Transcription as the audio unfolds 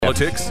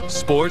Politics,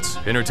 sports,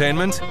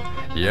 entertainment?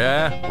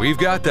 Yeah, we've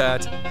got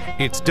that.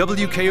 It's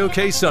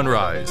WKOK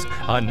Sunrise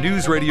on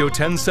News Radio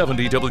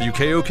 1070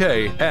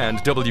 WKOK and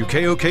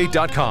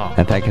WKOK.com.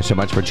 And thank you so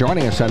much for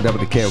joining us on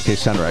WKOK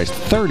Sunrise.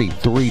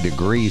 33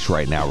 degrees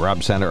right now.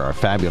 Rob Center, our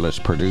fabulous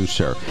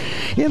producer.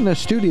 In the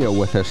studio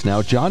with us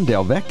now, John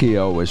Del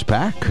Vecchio is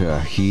back.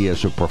 He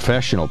is a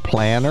professional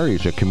planner.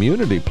 He's a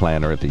community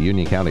planner at the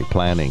Union County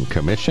Planning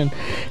Commission.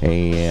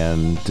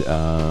 And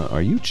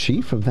are you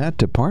chief of that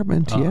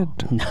department yet?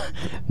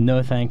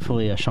 No,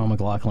 thankfully, Sean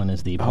McLaughlin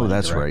is the planning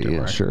that's director, right.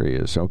 Yeah, sure he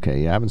is. Okay.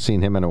 Yeah, I haven't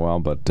seen him in a while,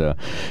 but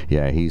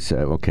he's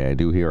okay. I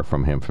do hear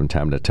from him from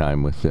time to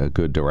time with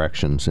good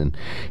directions and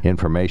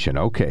information.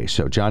 Okay,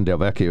 so John Del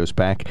Vecchio is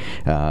back.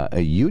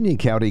 A Union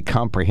County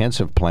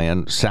comprehensive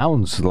plan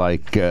sounds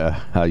like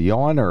a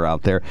yawner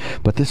out there,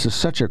 but this is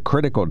such a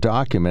critical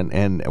document,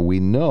 and we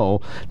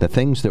know the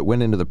things that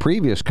went into the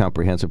previous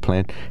comprehensive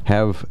plan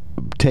have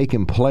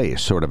taken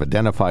place. Sort of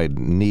identified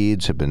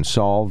needs have been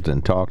solved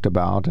and talked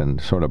about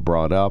and sort of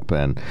brought up,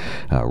 and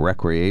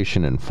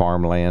recreation and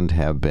farmland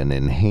have been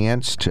enhanced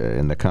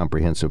in the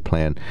comprehensive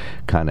plan.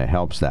 Kind of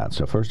helps that.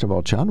 So first of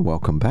all, John,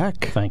 welcome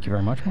back. Thank you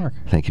very much, Mark.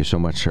 Thank you so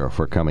much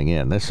for coming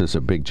in. This is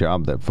a big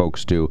job that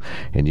folks do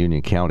in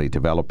Union County,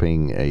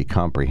 developing a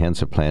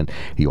comprehensive plan.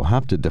 You'll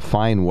have to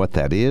define what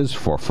that is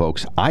for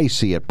folks. I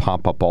see it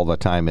pop up all the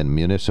time in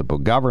municipal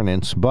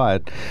governance,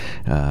 but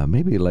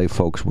maybe lay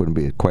folks wouldn't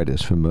be quite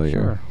as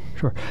familiar.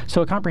 Sure.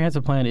 So a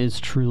comprehensive plan is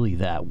truly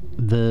that.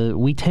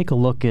 We take a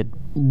look at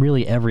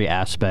really every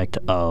aspect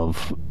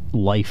of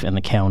life in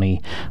the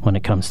county when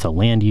it comes to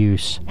land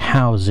use,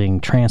 housing,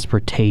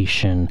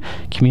 transportation,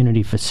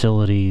 community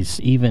facilities,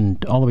 even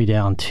all the way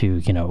down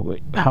to,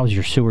 how's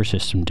your sewer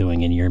system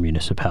doing in your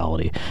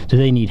municipality? Do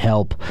they need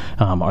help?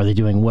 Are they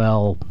doing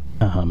well?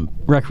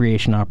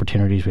 Recreation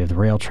opportunities. We have the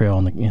rail trail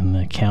in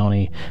the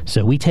county.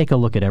 So we take a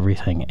look at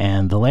everything.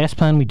 And the last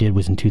plan we did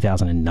was in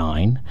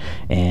 2009,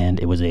 and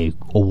it was a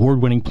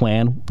award-winning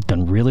plan.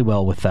 Done really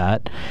well with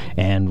that.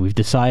 And we've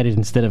decided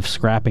instead of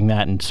scrapping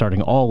that and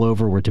starting all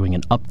over, we're doing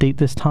an update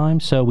this time.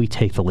 So we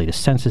take the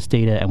latest census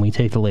data and we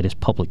take the latest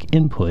public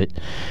input,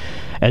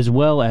 as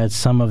well as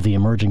some of the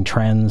emerging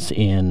trends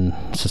in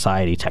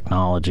society,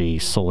 technology,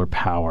 solar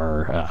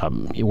power,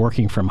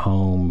 working from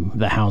home,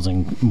 the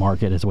housing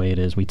market is the way it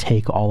is. We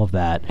take all of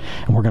that,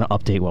 and we're going to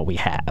update what we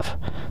have.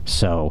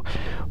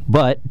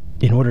 But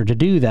in order to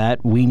do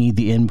that, we need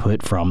the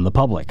input from the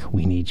public.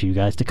 We need you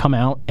guys to come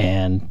out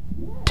and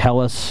tell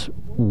us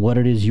what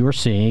it is you're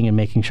seeing and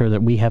making sure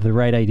that we have the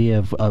right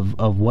idea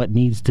of what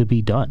needs to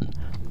be done.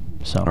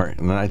 All right,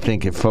 and I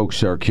think if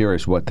folks are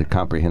curious what the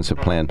comprehensive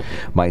plan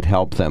might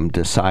help them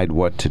decide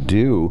what to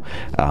do,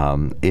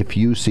 if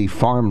you see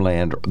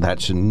farmland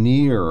that's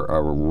near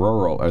a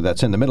rural, or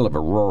that's in the middle of a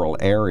rural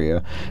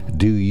area,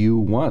 do you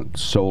want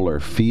solar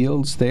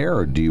fields there,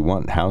 or do you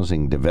want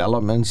housing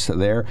developments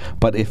there?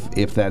 But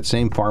if that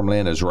same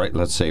farmland is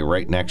let's say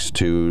right next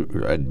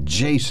to,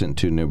 adjacent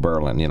to New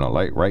Berlin,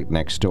 like right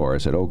next door,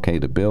 is it okay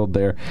to build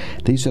there?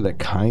 These are the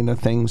kind of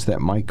things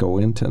that might go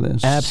into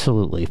this?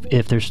 Absolutely.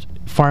 If there's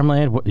farmland,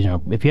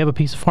 if you have a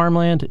piece of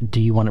farmland, do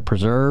you want it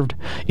preserved?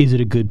 Is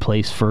it a good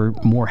place for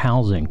more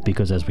housing?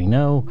 Because as we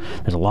know,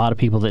 there's a lot of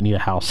people that need a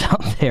house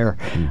out there.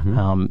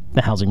 Mm-hmm.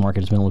 The housing market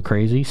has been a little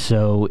crazy.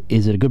 So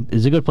is it a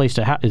good place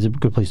to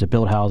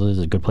build houses? Is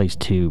it a good place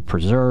to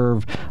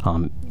preserve?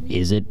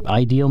 Is it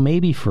ideal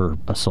maybe for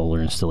a solar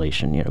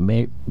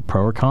installation?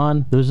 Pro or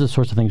con? Those are the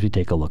sorts of things we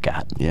take a look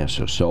at. Yeah,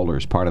 so solar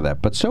is part of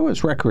that. But so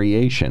is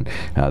recreation.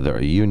 The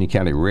Union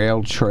County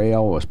Rail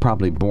Trail was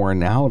probably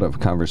born out of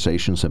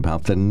conversations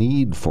about the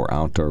need for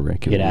outdoor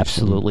recreation. It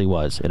absolutely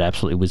was.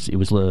 It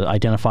was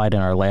identified in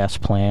our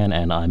last plan,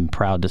 and I'm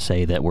proud to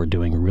say that we're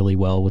doing really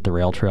well with the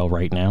rail trail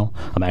right now.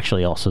 I'm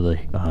actually also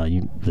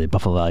the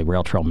Buffalo Valley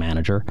Rail Trail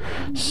manager,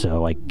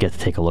 so I get to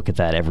take a look at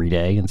that every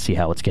day and see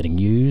how it's getting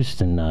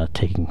used, and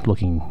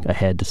looking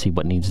ahead to see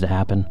what needs to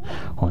happen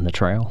on the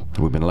trail.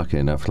 We've been lucky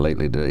enough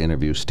lately to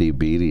interview Steve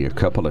Beatty a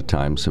couple of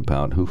times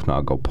about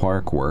Hoofnagle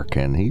Park work,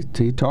 and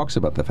he talks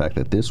about the fact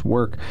that this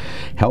work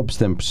helps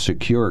them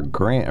secure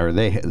grant, or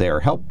they are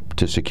helped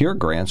to secure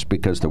grants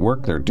because the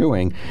work they're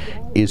doing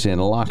is in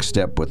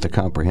lockstep with the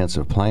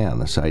comprehensive plan,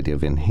 this idea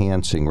of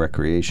enhancing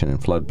recreation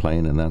and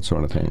floodplain and that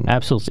sort of thing.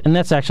 Absolutely. And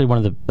that's actually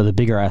one of the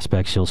bigger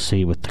aspects you'll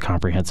see with the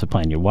comprehensive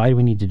plan. Why do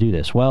we need to do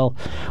this? Well,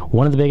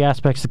 one of the big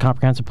aspects of the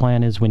comprehensive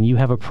plan is when you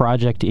have a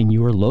project in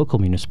your local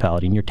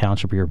municipality, in your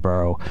township or your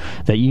borough,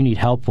 that you need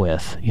help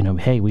with,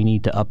 hey, we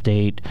need to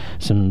update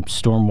some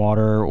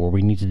stormwater, or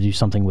we need to do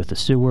something with the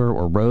sewer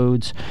or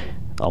roads.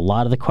 A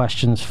lot of the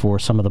questions for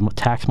some of the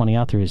tax money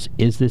out there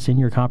is this in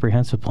your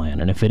comprehensive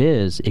plan? And if it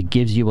is, it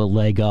gives you a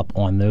leg up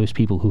on those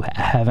people who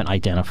haven't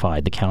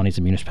identified, the counties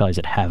and municipalities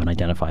that haven't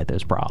identified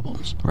those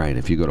problems. Right.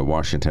 If you go to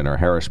Washington or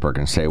Harrisburg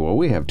and say, well,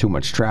 we have too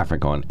much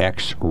traffic on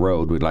X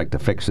road, we'd like to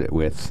fix it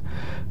with,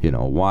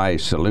 Y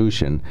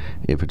solution.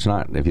 If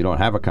you don't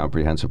have a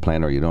comprehensive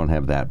plan or you don't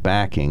have that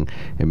backing,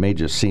 it may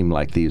just seem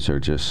like these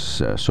are just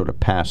sort of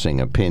passing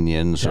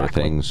opinions.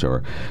 Exactly. Or things,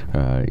 or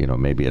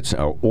maybe it's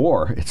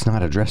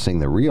not addressing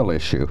the real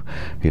issue.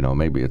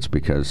 Maybe it's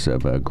because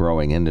of a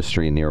growing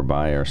industry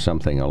nearby or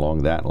something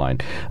along that line.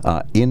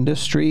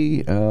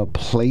 Industry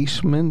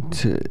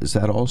placement, is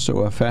that also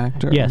a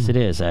factor? Yes, it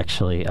is,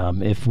 actually.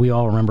 If we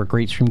all remember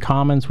Great Stream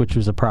Commons, which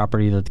was a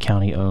property that the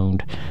county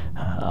owned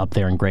up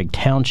there in Gregg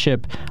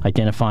Township,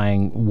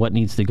 identifying what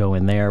needs to go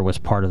in there was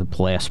part of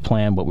the last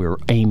plan, what we were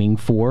aiming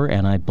for,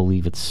 and I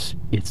believe it's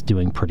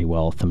doing pretty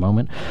well at the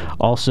moment.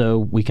 Also,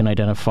 we can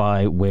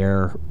identify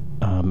where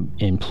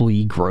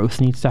employee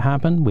growth needs to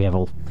happen. We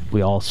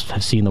all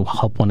have seen the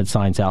help wanted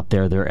signs out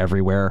there. They're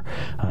everywhere,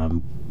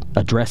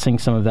 addressing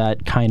some of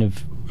that kind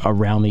of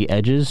around the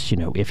edges.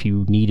 If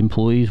you need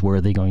employees, where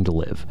are they going to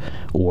live?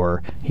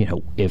 Or,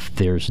 if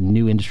there's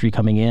new industry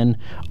coming in,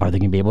 are they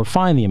going to be able to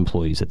find the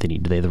employees that they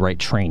need? Do they have the right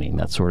training?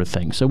 That sort of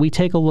thing. So we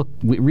take a look.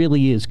 It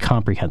really is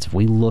comprehensive.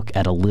 We look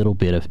at a little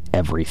bit of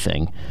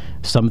everything.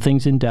 Some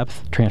things in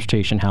depth,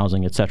 transportation,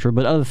 housing, etc.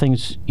 But other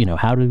things,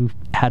 how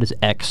does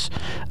X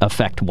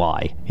affect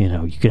Y?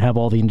 You could have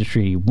all the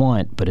industry you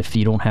want, but if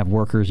you don't have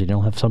workers, you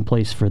don't have some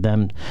place for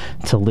them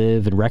to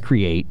live and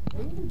recreate,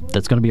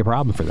 that's going to be a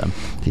problem for them.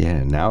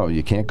 Yeah, now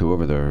you can't go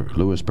over the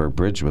Lewisburg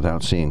Bridge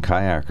without seeing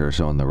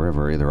kayakers on the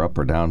river, either up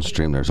or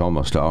downstream. There's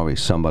almost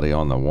always somebody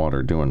on the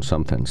water doing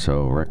something,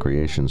 so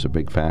recreation's a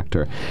big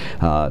factor.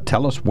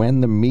 Tell us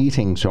when the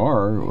meetings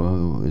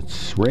are.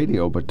 It's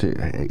radio, but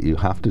you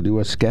have to do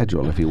a schedule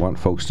if you want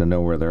folks to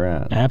know where they're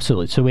at.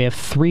 Absolutely. So we have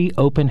 3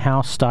 open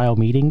house style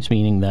meetings,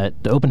 meaning that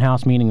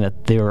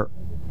there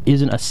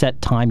isn't a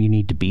set time you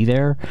need to be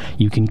there.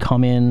 You can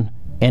come in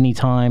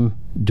anytime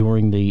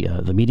during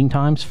the meeting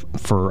times.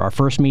 For our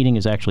first meeting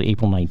is actually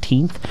April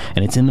 19th,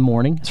 and it's in the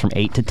morning. It's from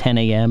 8 to 10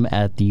 a.m.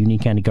 at the Union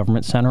County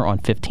Government Center on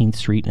 15th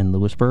Street in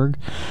Lewisburg.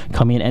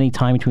 Come in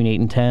anytime between 8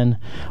 and 10.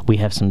 We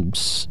have some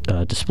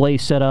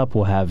displays set up.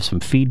 We'll have some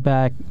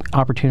feedback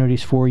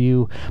opportunities for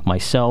you.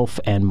 Myself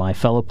and my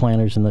fellow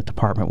planners in the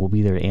department will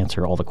be there to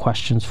answer all the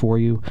questions for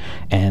you,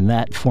 and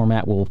that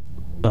format will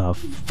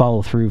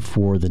follow through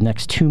for the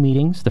next 2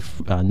 meetings.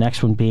 The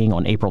next one being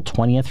on April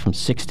 20th from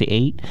 6 to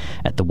 8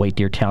 at the White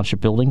Deer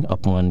Township Building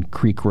up on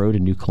Creek Road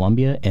in New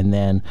Columbia. And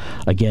then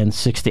again,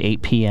 6 to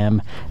 8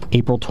 p.m.,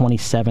 April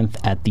 27th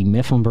at the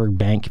Mifflinburg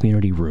Bank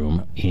Community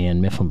Room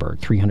in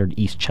Mifflinburg, 300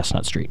 East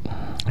Chestnut Street.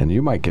 And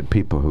you might get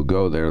people who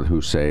go there who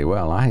say,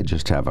 well, I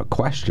just have a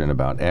question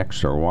about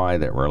X or Y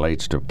that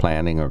relates to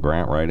planning or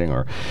grant writing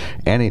or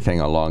anything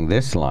along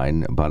this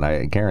line, but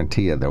I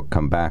guarantee you they'll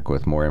come back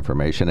with more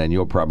information, and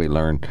you'll probably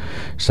learn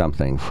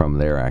something from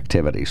their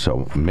activity.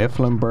 So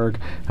Mifflinburg,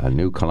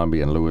 New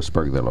Columbia, and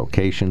Lewisburg, the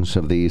locations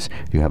of these.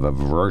 You have a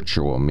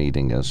virtual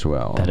meeting as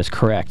well. That is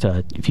correct.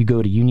 If you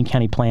go to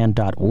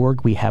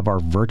unioncountyplan.org, we have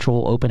our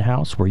virtual open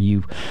house where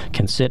you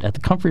can sit at the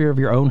comfort of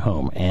your own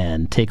home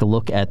and take a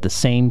look at the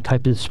same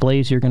type of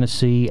displays you're going to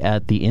see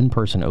at the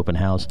in-person open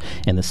house,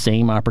 and the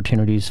same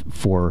opportunities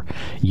for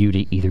you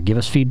to either give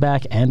us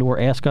feedback and or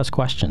ask us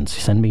questions.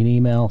 Send me an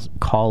email,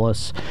 call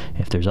us.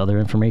 If there's other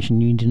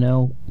information you need to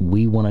know,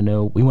 we want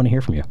to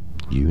hear from you.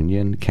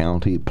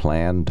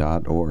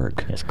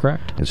 unioncountyplan.org. That's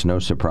correct. It's no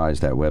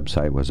surprise that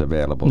website was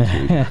available to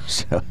you,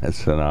 so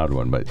that's an odd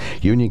one. But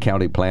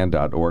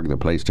unioncountyplan.org, the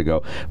place to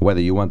go.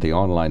 Whether you want the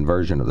online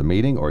version of the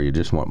meeting or you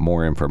just want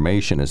more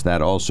information, is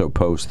that also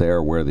post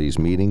there where these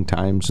meeting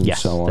times and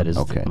so on? Yes, that is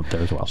okay.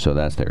 there as well. So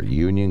that's there,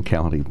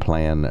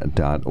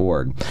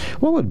 unioncountyplan.org.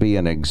 What would be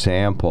an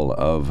example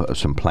of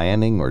some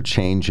planning or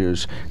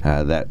changes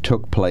that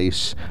took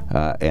place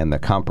and the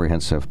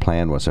comprehensive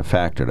plan was a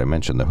factor? I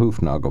mentioned the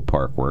Hoofnagel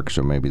Park work,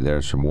 so maybe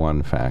there's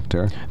one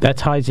factor. That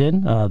ties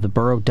in. The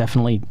borough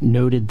definitely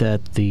noted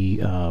that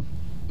the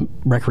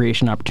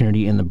recreation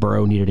opportunity in the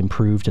borough needed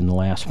improved in the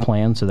last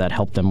plan, so that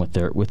helped them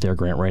with their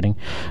grant writing.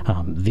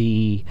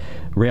 The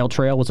rail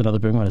trail was another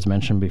big one, as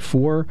mentioned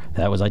before.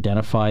 That was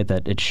identified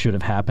that it should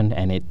have happened,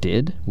 and it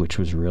did, which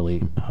was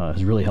really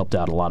has really helped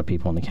out a lot of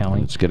people in the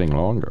county. It's getting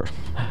longer.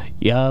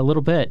 Yeah, a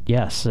little bit.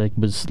 Yes, it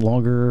was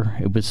longer.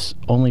 It was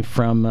only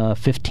from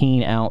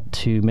 15 out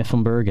to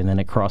Mifflinburg, and then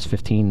it crossed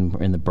 15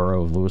 in the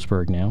borough of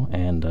Lewisburg now,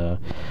 and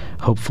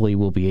hopefully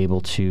we'll be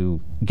able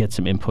to get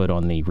some input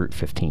on the Route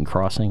 15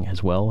 crossing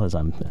as well, as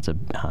that's a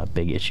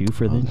big issue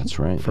for that's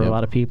right. for a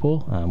lot of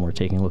people. We're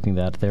looking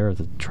at that there,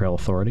 the Trail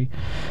Authority.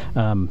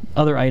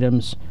 Other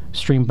items,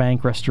 stream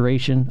bank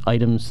restoration,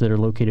 items that are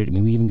located. I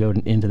mean, we even go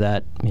into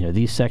that.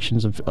 These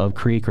sections of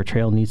creek or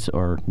trail need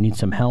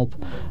some help.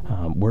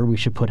 Where we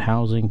should put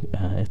housing.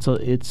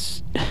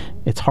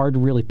 It's hard to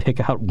really pick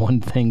out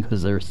one thing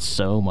because there's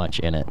so much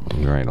in it.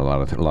 Right, a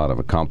lot of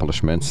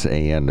accomplishments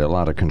and a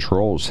lot of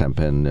controls have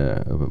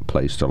been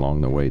placed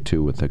along the way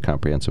too, with the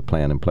comprehensive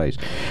plan in place.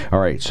 All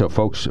right, so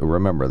folks,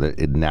 remember that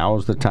now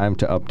is the time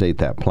to update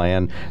that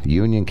plan.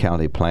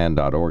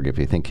 UnionCountyPlan.org if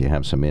you think you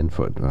have some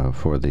input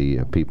for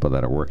the people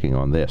that are working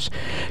on this.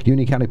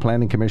 Union County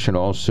Planning Commission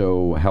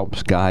also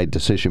helps guide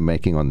decision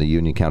making on the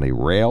Union County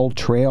Rail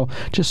Trail.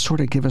 Just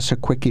sort of give us a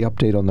quickie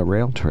update on the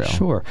rail trail.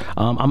 Sure.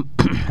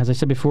 As I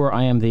said before,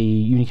 I am the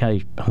Union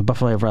County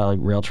Buffalo Valley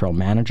Rail Trail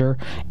manager,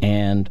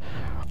 and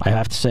I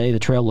have to say the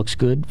trail looks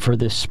good for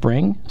this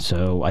spring.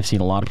 So I've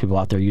seen a lot of people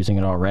out there using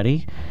it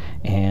already.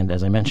 And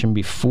as I mentioned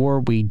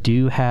before, we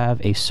do have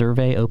a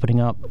survey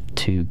opening up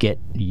to get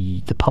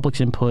the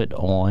public's input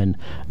on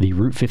the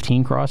Route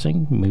 15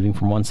 crossing, moving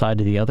from one side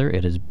to the other.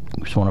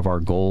 It's one of our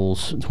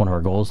goals. It's one of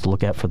our goals to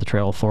look at for the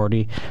Trail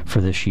Authority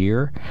for this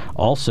year.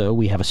 Also,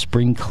 we have a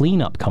spring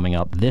cleanup coming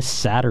up this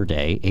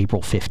Saturday,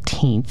 April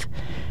 15th.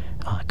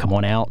 Come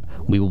on out.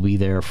 We will be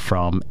there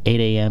from 8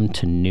 a.m.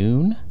 to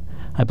noon,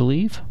 I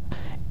believe,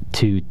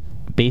 to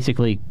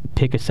basically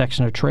pick a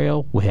section of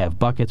trail. We have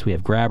buckets, we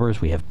have grabbers,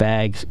 we have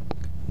bags,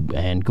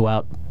 and go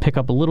out, pick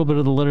up a little bit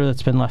of the litter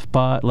that's been left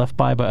by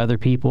other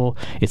people.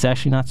 It's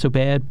actually not so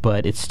bad,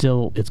 but it's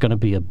going to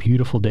be a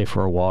beautiful day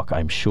for a walk,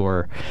 I'm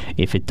sure.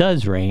 If it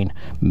does rain,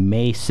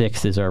 May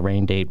 6th is our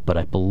rain date, but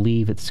I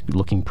believe it's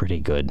looking pretty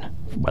good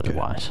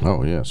weather-wise.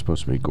 Oh, yeah, it's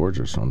supposed to be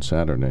gorgeous on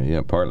Saturday. Yeah,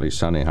 partly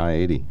sunny, high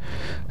 80.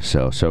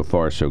 So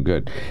far, so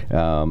good.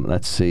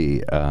 Let's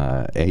see.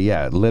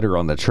 Litter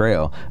on the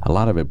trail. A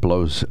lot of it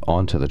blows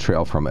onto the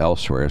trail from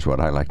elsewhere is what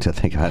I like to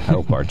think. I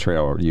hope our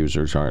trail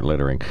users aren't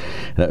littering.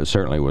 That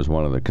certainly was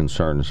one of the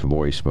concerns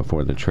voiced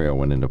before the trail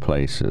went into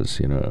place is,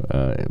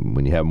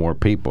 when you have more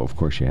people, of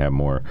course, you have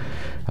more,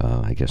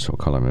 I guess we'll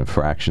call them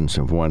infractions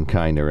of one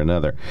kind or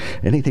another.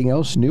 Anything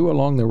else new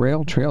along the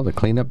rail trail? The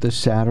cleanup this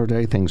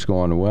Saturday, things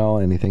going well?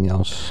 Anything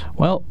else?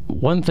 Well,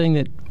 one thing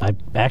that I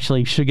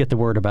actually should get the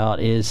word about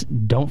is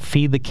don't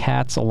feed the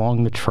cats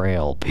along the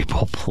trail,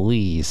 people,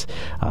 please.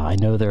 I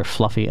know they're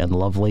fluffy and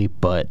lovely,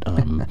 but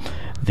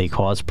they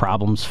cause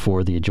problems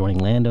for the adjoining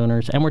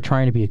landowners, and we're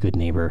trying to be a good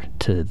neighbor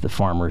to the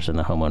farmers and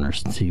the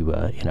homeowners to,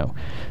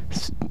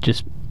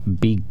 just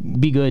be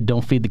good.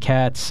 Don't feed the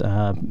cats.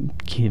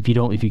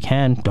 If you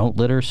can, don't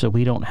litter, so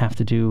we don't have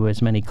to do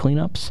as many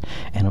cleanups.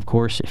 And of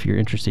course, if you're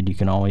interested, you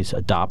can always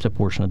adopt a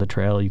portion of the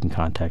trail. You can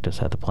contact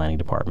us at the planning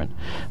department.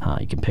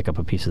 You can pick up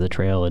a piece of the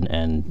trail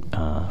and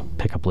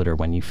pick up litter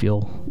when you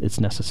feel it's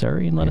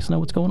necessary, and let us know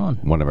what's going on.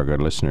 One of our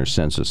good listeners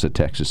sends us a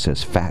text that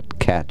says, "Fat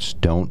cats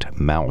don't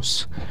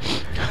mouse."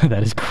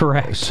 That is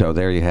correct. So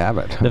there you have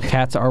it. The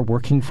cats are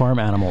working farm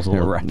animals.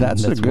 Right.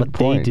 That's a good what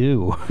point. They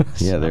do.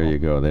 Yeah, there you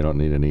go. They don't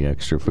need any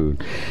extra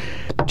food.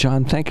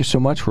 John, thank you so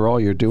much for all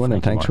you're doing,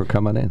 and thanks for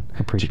coming in.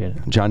 Appreciate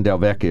it. John Del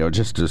Vecchio,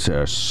 just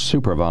a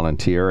super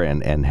volunteer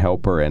and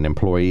helper and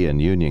employee in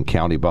Union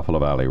County, Buffalo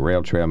Valley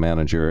Rail Trail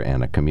Manager,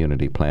 and a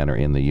community planner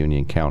in the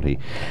Union County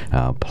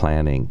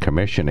Planning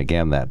Commission.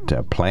 Again,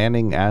 that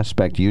planning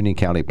aspect,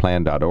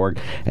 unioncountyplan.org,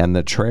 and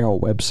the trail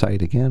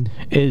website again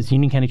is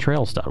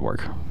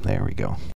unioncountytrails.org. There we go.